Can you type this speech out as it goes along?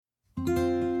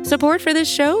Support for this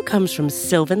show comes from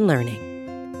Sylvan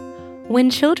Learning. When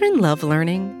children love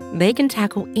learning, they can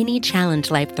tackle any challenge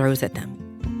life throws at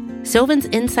them. Sylvan's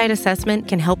Insight Assessment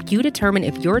can help you determine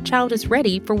if your child is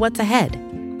ready for what's ahead.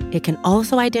 It can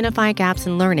also identify gaps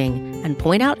in learning and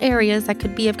point out areas that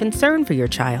could be of concern for your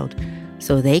child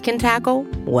so they can tackle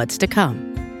what's to come.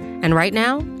 And right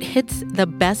now, it's the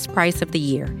best price of the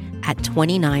year at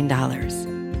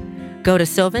 $29. Go to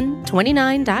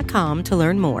sylvan29.com to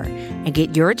learn more and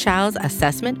get your child's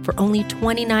assessment for only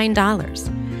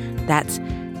 $29. That's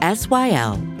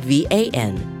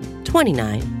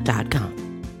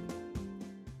SYLVAN29.com.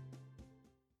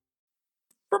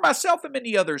 For myself and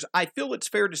many others, I feel it's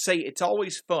fair to say it's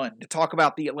always fun to talk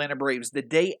about the Atlanta Braves the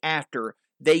day after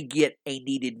they get a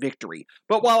needed victory.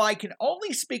 But while I can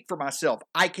only speak for myself,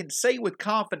 I can say with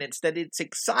confidence that it's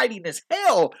exciting as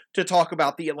hell to talk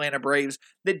about the Atlanta Braves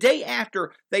the day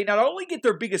after they not only get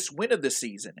their biggest win of the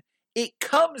season, it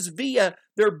comes via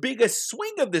their biggest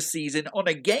swing of the season on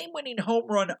a game-winning home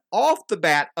run off the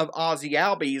bat of Ozzie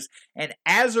Albies, and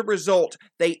as a result,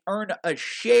 they earn a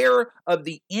share of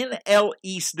the NL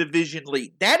East Division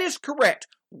lead. That is correct.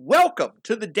 Welcome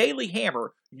to the Daily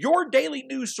Hammer, your daily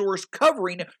news source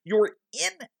covering your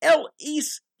NL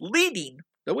East leading,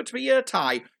 though it's via a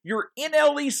tie, your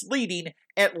NL East leading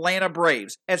Atlanta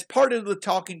Braves as part of the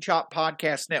Talking Chop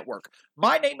Podcast Network.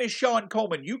 My name is Sean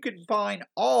Coleman. You can find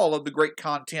all of the great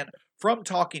content from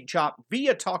Talking Chop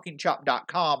via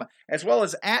TalkingChop.com as well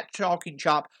as at Talking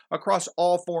Chop across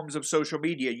all forms of social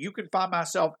media. You can find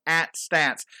myself at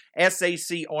Stats,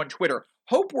 SAC on Twitter.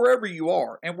 Hope wherever you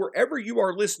are and wherever you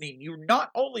are listening, you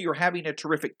not only are having a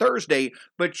terrific Thursday,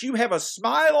 but you have a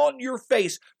smile on your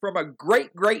face from a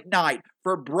great, great night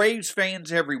for Braves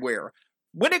fans everywhere.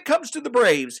 When it comes to the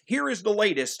Braves, here is the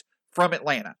latest from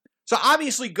Atlanta. So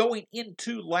obviously going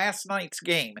into last night's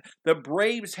game, the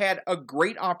Braves had a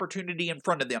great opportunity in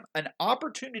front of them, an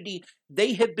opportunity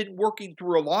they have been working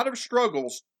through a lot of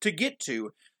struggles to get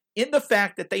to, in the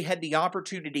fact that they had the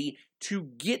opportunity to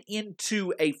get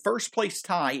into a first-place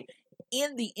tie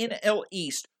in the NL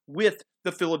East with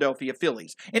the Philadelphia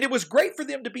Phillies. And it was great for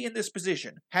them to be in this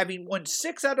position. Having won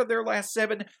 6 out of their last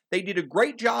 7, they did a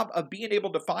great job of being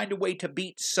able to find a way to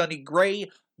beat Sonny Gray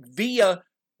via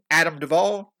Adam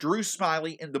Duvall, Drew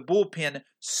Smyly in the bullpen,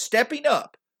 stepping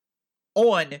up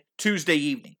on Tuesday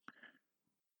evening.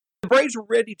 The Braves were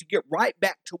ready to get right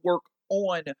back to work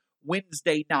on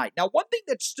Wednesday night. Now, one thing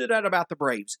that stood out about the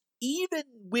Braves, even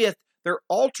with their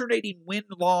alternating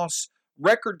win-loss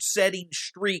record-setting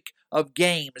streak of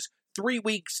games 3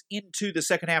 weeks into the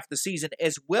second half of the season,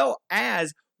 as well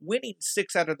as winning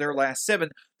 6 out of their last 7,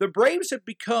 the Braves have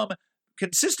become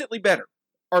consistently better,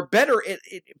 or better at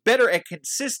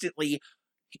consistently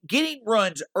getting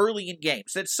runs early in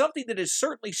games. That's something that has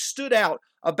certainly stood out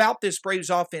about this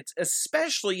Braves offense,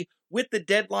 especially with the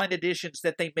deadline additions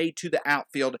that they made to the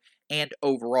outfield and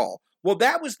overall. Well,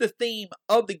 that was the theme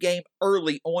of the game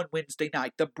early on Wednesday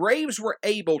night. The Braves were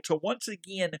able to once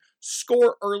again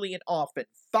score early and often.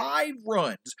 5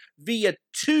 runs via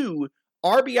 2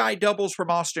 RBI doubles from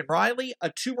Austin Riley, a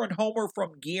 2-run homer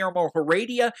from Guillermo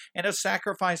Heredia, and a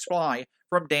sacrifice fly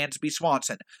from Dansby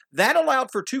Swanson. That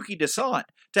allowed for Touki Toussaint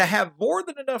to have more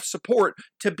than enough support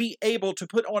to be able to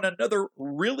put on another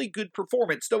really good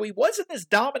performance. Though he wasn't as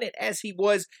dominant as he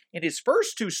was in his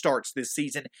first 2 starts this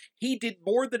season, he did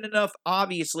more than enough,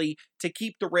 obviously, to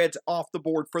keep the Reds off the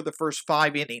board for the first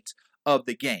 5 innings of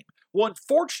the game. Well,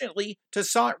 unfortunately,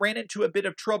 Toussaint ran into a bit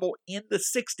of trouble in the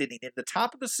 6th inning. In the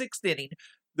top of the 6th inning,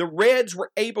 the Reds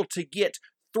were able to get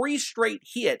 3 straight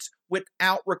hits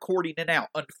without recording an out.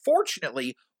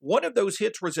 Unfortunately, one of those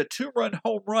hits was a 2-run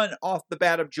home run off the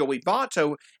bat of Joey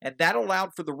Votto, and that allowed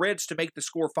for the Reds to make the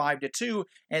score 5-2,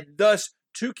 and thus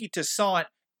Touki Toussaint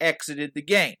exited the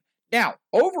game. Now,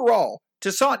 overall,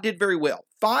 Toussaint did very well.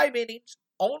 5 innings,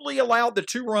 only allowed the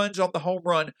 2 runs on the home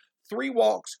run, 3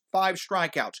 walks, 5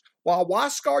 strikeouts. While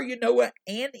Huascar Ynoa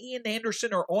and Ian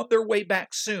Anderson are on their way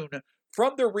back soon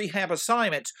from their rehab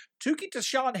assignments, Touki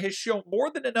Toussaint has shown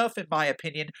more than enough, in my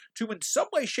opinion, to in some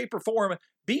way, shape, or form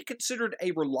be considered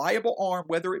a reliable arm,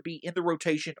 whether it be in the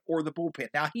rotation or the bullpen.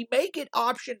 Now, he may get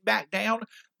optioned back down,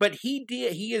 but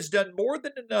he has done more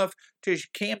than enough to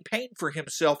campaign for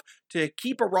himself to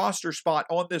keep a roster spot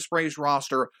on this Braves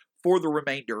roster for the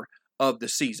remainder of the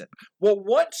season. Well,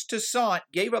 once Toussaint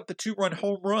gave up the 2-run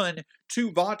home run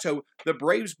to Votto, the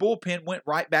Braves bullpen went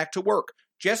right back to work.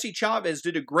 Jesse Chavez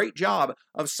did a great job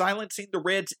of silencing the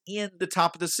Reds in the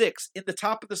top of the 6th. In the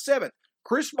top of the 7th,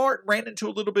 Chris Martin ran into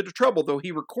a little bit of trouble, though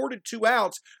he recorded 2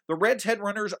 outs. The Reds had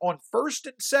runners on 1st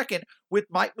and 2nd with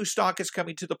Mike Moustakas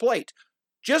coming to the plate.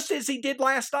 Just as he did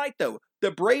last night, though,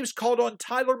 the Braves called on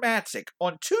Tyler Matzek.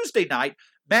 On Tuesday night,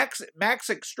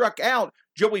 Matzek struck out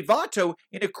Joey Votto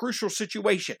in a crucial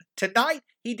situation. Tonight,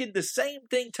 he did the same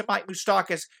thing to Mike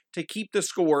Moustakas to keep the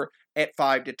score at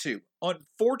 5-2.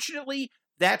 Unfortunately,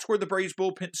 that's where the Braves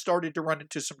bullpen started to run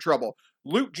into some trouble.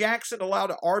 Luke Jackson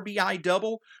allowed an RBI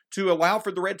double to allow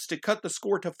for the Reds to cut the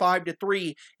score to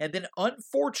 5-3. And then,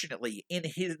 unfortunately, in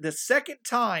the second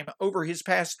time over his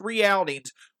past 3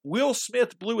 outings, Will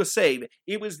Smith blew a save.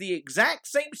 It was the exact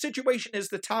same situation as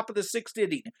the top of the 6th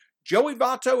inning. Joey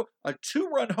Votto, a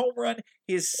 2-run home run,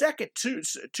 his second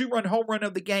two-run home run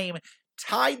of the game,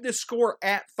 tied the score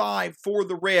at 5 for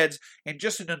the Reds, and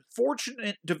just an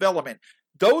unfortunate development.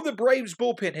 Though the Braves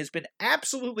bullpen has been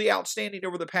absolutely outstanding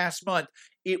over the past month,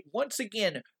 it once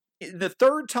again, the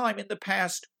third time in the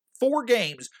past 4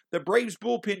 games, the Braves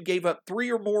bullpen gave up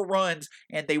 3 or more runs,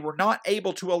 and they were not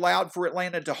able to allow for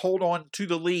Atlanta to hold on to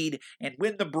the lead. And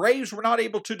when the Braves were not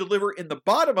able to deliver in the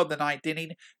bottom of the 9th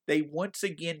inning, they once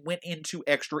again went into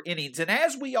extra innings. And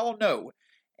as we all know,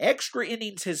 extra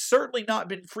innings has certainly not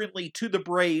been friendly to the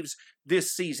Braves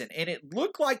this season, and it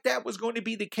looked like that was going to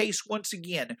be the case once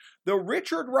again. Though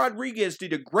Richard Rodriguez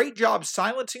did a great job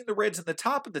silencing the Reds in the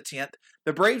top of the 10th,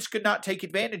 the Braves could not take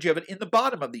advantage of it in the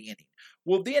bottom of the inning.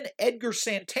 Well, then Edgar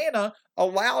Santana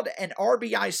allowed an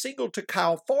RBI single to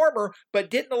Kyle Farmer,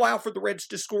 but didn't allow for the Reds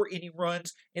to score any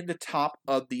runs in the top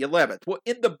of the 11th. Well,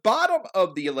 in the bottom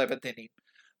of the 11th inning,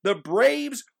 the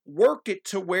Braves worked it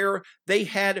to where they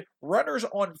had runners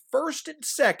on first and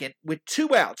second with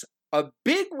 2 outs. A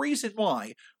big reason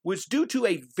why was due to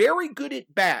a very good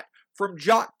at-bat from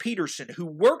Jock Peterson, who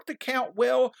worked the count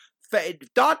well,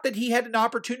 thought that he had an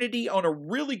opportunity on a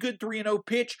really good 3-0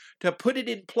 pitch to put it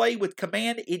in play with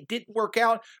command. It didn't work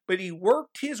out, but he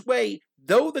worked his way.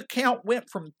 Though the count went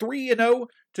from 3-0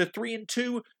 to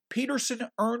 3-2, Peterson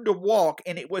earned a walk,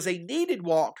 and it was a needed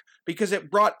walk because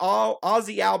it brought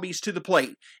Ozzie Albies to the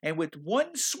plate. And with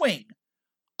one swing,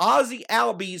 Ozzie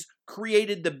Albies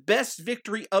created the best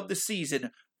victory of the season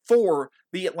for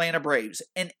the Atlanta Braves.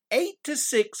 An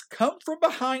 8-6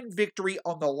 come-from-behind victory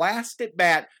on the last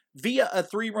at-bat via a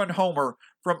 3-run homer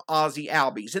from Ozzie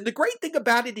Albies. And the great thing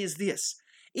about it is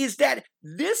that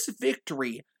this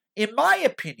victory, in my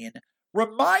opinion,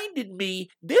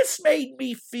 this made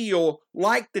me feel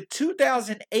like the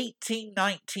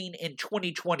 2018-19 and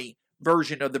 2020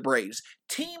 version of the Braves.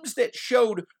 Teams that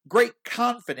showed great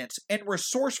confidence and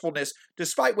resourcefulness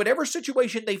despite whatever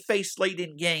situation they faced late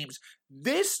in games.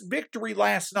 This victory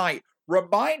last night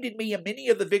reminded me of many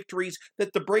of the victories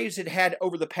that the Braves had had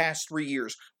over the past 3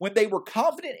 years, when they were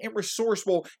confident and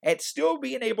resourceful at still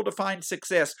being able to find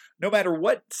success no matter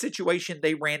what situation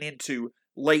they ran into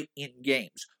late in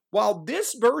games. While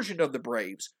this version of the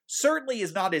Braves certainly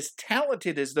is not as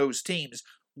talented as those teams,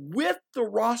 with the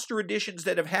roster additions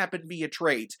that have happened via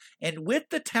trades and with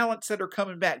the talents that are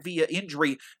coming back via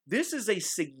injury, this is a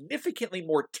significantly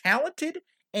more talented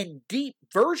and deep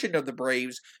version of the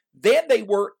Braves than they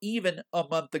were even a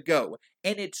month ago.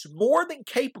 And it's more than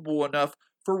capable enough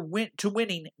to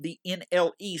winning the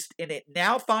NL East, and it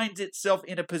now finds itself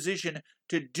in a position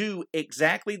to do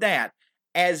exactly that,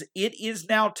 as it is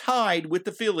now tied with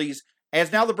the Phillies,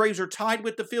 as now the Braves are tied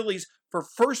with the Phillies for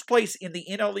first place in the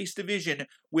NL East division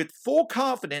with full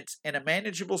confidence and a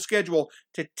manageable schedule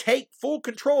to take full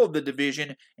control of the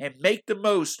division and make the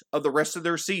most of the rest of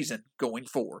their season going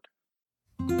forward.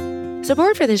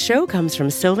 Support for this show comes from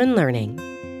Sylvan Learning.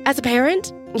 As a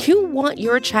parent, you want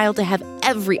your child to have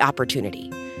every opportunity,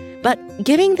 but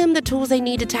giving them the tools they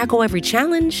need to tackle every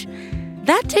challenge,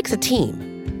 that takes a team.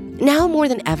 Now more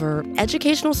than ever,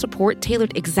 educational support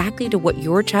tailored exactly to what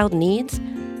your child needs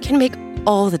can make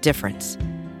all the difference.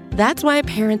 That's why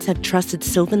parents have trusted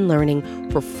Sylvan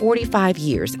Learning for 45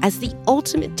 years as the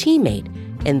ultimate teammate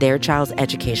in their child's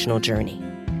educational journey,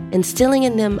 instilling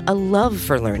in them a love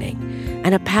for learning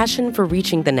and a passion for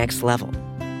reaching the next level.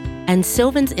 And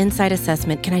Sylvan's Insight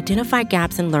Assessment can identify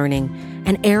gaps in learning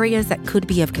and areas that could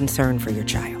be of concern for your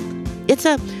child. It's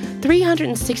a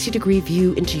 360-degree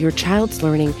view into your child's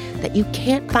learning that you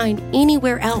can't find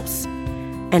anywhere else,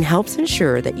 and helps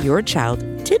ensure that your child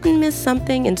didn't miss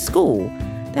something in school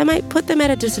that might put them at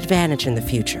a disadvantage in the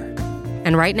future.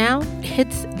 And right now,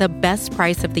 it's the best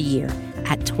price of the year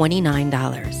at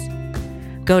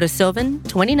 $29. Go to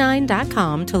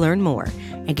sylvan29.com to learn more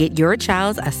and get your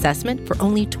child's assessment for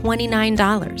only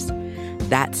 $29.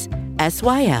 That's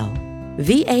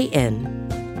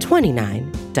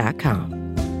SYLVAN29.com.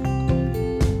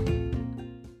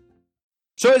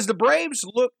 So as the Braves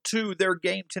look to their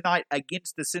game tonight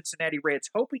against the Cincinnati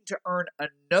Reds, hoping to earn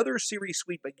another series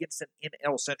sweep against an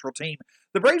NL Central team,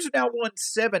 the Braves have now won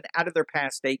 7 out of their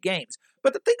past 8 games.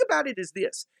 But the thing about it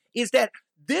is that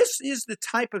this is the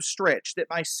type of stretch that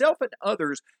myself and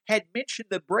others had mentioned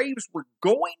the Braves were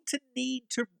going to need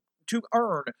to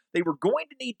earn, they were going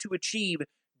to need to achieve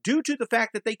due to the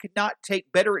fact that they could not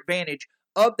take better advantage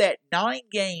of that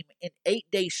 9-game and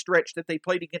 8-day stretch that they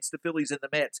played against the Phillies and the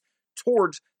Mets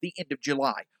towards the end of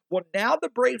July. Well, now the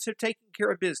Braves have taken care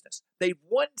of business. They've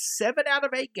won 7 out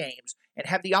of 8 games and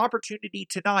have the opportunity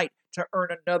tonight to earn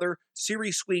another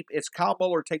series sweep as Kyle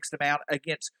Muller takes them out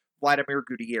against Vladimir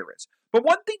Gutierrez. But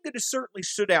one thing that has certainly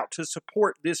stood out to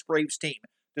support this Braves team,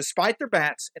 despite their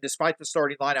bats and despite the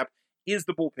starting lineup, is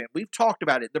the bullpen. We've talked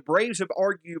about it. The Braves have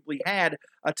arguably had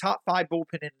a top 5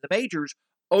 bullpen in the majors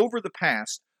over the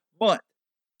past month.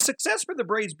 Success for the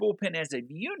Braves bullpen as a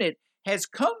unit has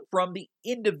come from the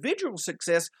individual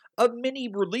success of many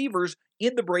relievers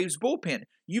in the Braves bullpen.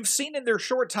 You've seen in their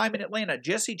short time in Atlanta,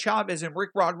 Jesse Chavez and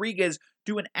Rick Rodriguez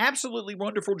do an absolutely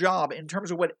wonderful job in terms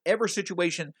of whatever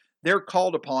situation they're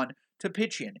called upon to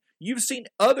pitch in. You've seen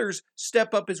others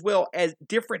step up as well at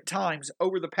different times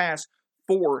over the past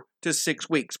 4 to 6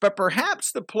 weeks. But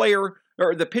perhaps the player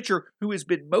or the pitcher who has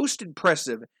been most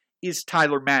impressive is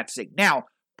Tyler Matzek. Now,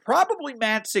 probably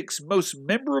Matzek's most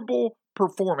memorable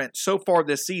performance so far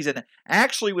this season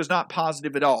actually was not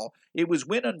positive at all. It was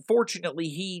when, unfortunately,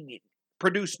 he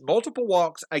produced multiple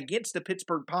walks against the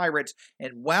Pittsburgh Pirates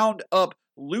and wound up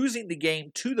losing the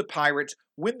game to the Pirates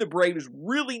when the Braves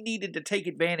really needed to take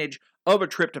advantage of a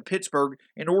trip to Pittsburgh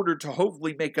in order to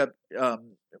hopefully make up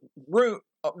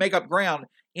ground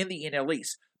in the NL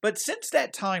East. But since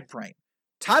that time frame,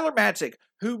 Tyler Matzek,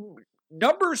 who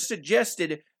numbers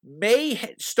suggested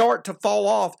may start to fall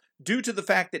off due to the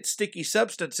fact that sticky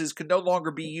substances can no longer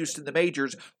be used in the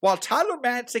majors. While Tyler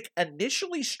Matzek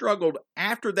initially struggled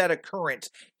after that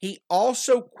occurrence, he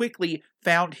also quickly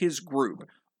found his groove.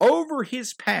 Over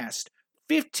his past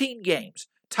 15 games,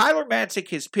 Tyler Matzek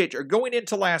has pitched, or going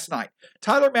into last night,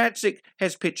 Tyler Matzek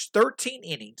has pitched 13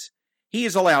 innings. He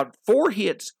has allowed 4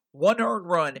 hits, 1 earned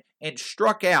run, and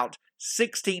struck out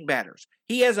 16 batters.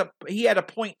 He had a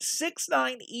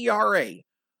 .69 ERA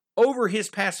over his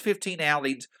past 15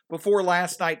 outings before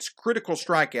last night's critical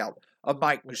strikeout of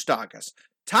Mike Moustakas.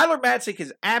 Tyler Matzek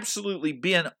has absolutely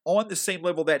been on the same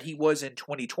level that he was in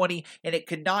 2020, and it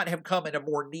could not have come in a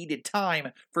more needed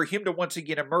time for him to once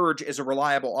again emerge as a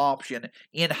reliable option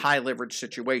in high-leverage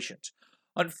situations.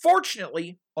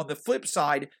 Unfortunately, on the flip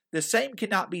side, the same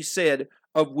cannot be said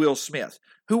of Will Smith,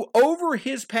 who over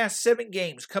his past 7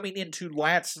 games coming into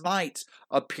last night's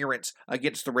appearance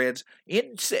against the Reds,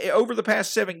 over his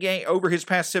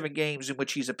past 7 games in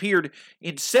which he's appeared,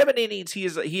 in 7 innings he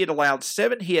had allowed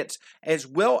 7 hits as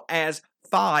well as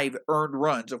 5 earned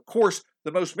runs. Of course,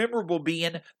 the most memorable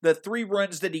being the 3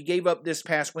 runs that he gave up this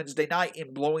past Wednesday night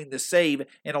in blowing the save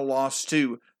in a loss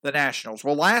to the Nationals.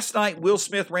 Well, last night, Will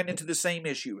Smith ran into the same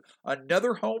issue.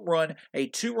 Another home run, a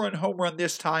 2-run home run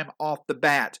this time off the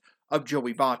bat of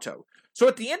Joey Votto. So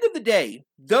at the end of the day,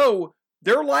 though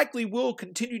there likely will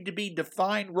continue to be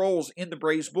defined roles in the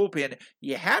Braves bullpen,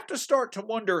 you have to start to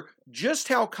wonder just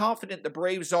how confident the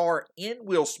Braves are in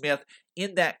Will Smith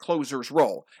in that closer's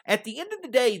role. At the end of the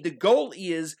day, the goal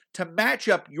is to match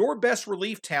up your best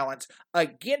relief talents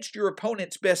against your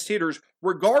opponent's best hitters,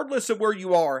 regardless of where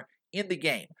you are in the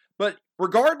game. But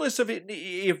regardless of it,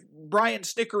 if Brian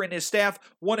Snitker and his staff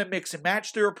want to mix and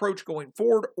match their approach going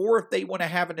forward, or if they want to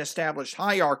have an established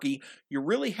hierarchy, you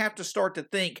really have to start to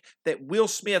think that Will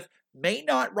Smith may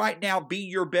not right now be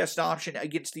your best option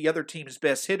against the other team's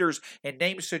best hitters, and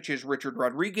names such as Richard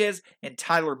Rodriguez and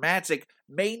Tyler Matzek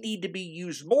may need to be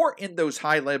used more in those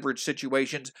high leverage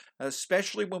situations,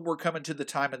 especially when we're coming to the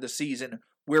time of the season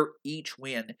where each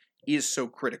win is so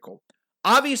critical.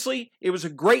 Obviously, it was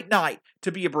a great night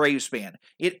to be a Braves fan.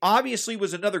 It obviously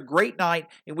was another great night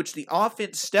in which the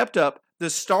offense stepped up,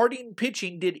 the starting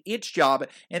pitching did its job,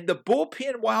 and the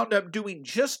bullpen wound up doing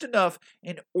just enough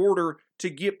in order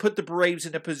to put the Braves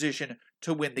in a position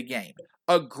to win the game.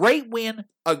 A great win,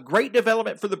 a great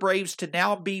development for the Braves to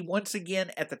now be once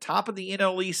again at the top of the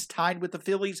NL East, tied with the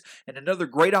Phillies, and another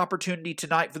great opportunity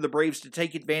tonight for the Braves to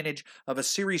take advantage of a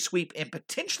series sweep and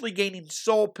potentially gaining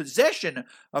sole possession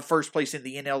of first place in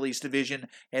the NL East division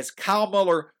as Kyle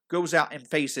Muller goes out and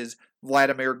faces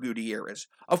Vladimir Gutierrez.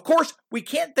 Of course, we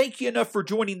can't thank you enough for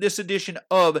joining this edition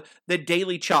of the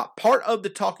Daily Chop, part of the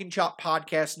Talking Chop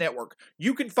Podcast Network.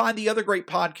 You can find the other great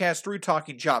podcasts through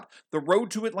Talking Chop, the Road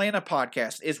to Atlanta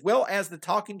podcast, as well as the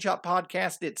Talking Chop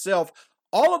podcast itself.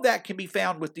 All of that can be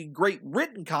found with the great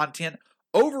written content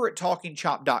over at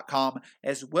TalkingChop.com,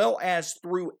 as well as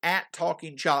through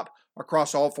 @TalkingChop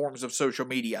across all forms of social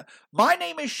media. My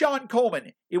name is Sean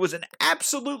Coleman. It was an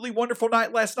absolutely wonderful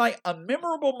night last night, a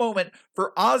memorable moment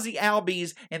for Ozzie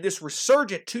Albies and this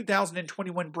resurgent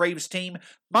 2021 Braves team.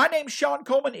 My name's Sean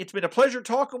Coleman. It's been a pleasure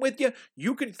talking with you.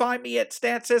 You can find me at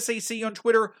StatsSAC on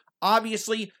Twitter.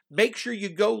 Obviously, make sure you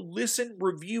go listen,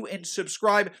 review, and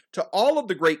subscribe to all of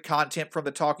the great content from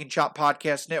the Talking Chop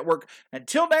Podcast Network.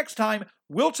 Until next time,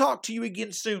 we'll talk to you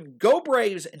again soon. Go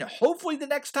Braves, and hopefully the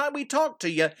next time we talk to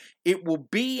you, it will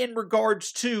be in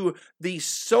regards to the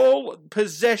sole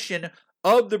possession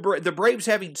of the Braves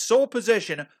having sole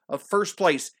possession of first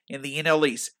place in the NL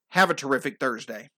East. Have a terrific Thursday.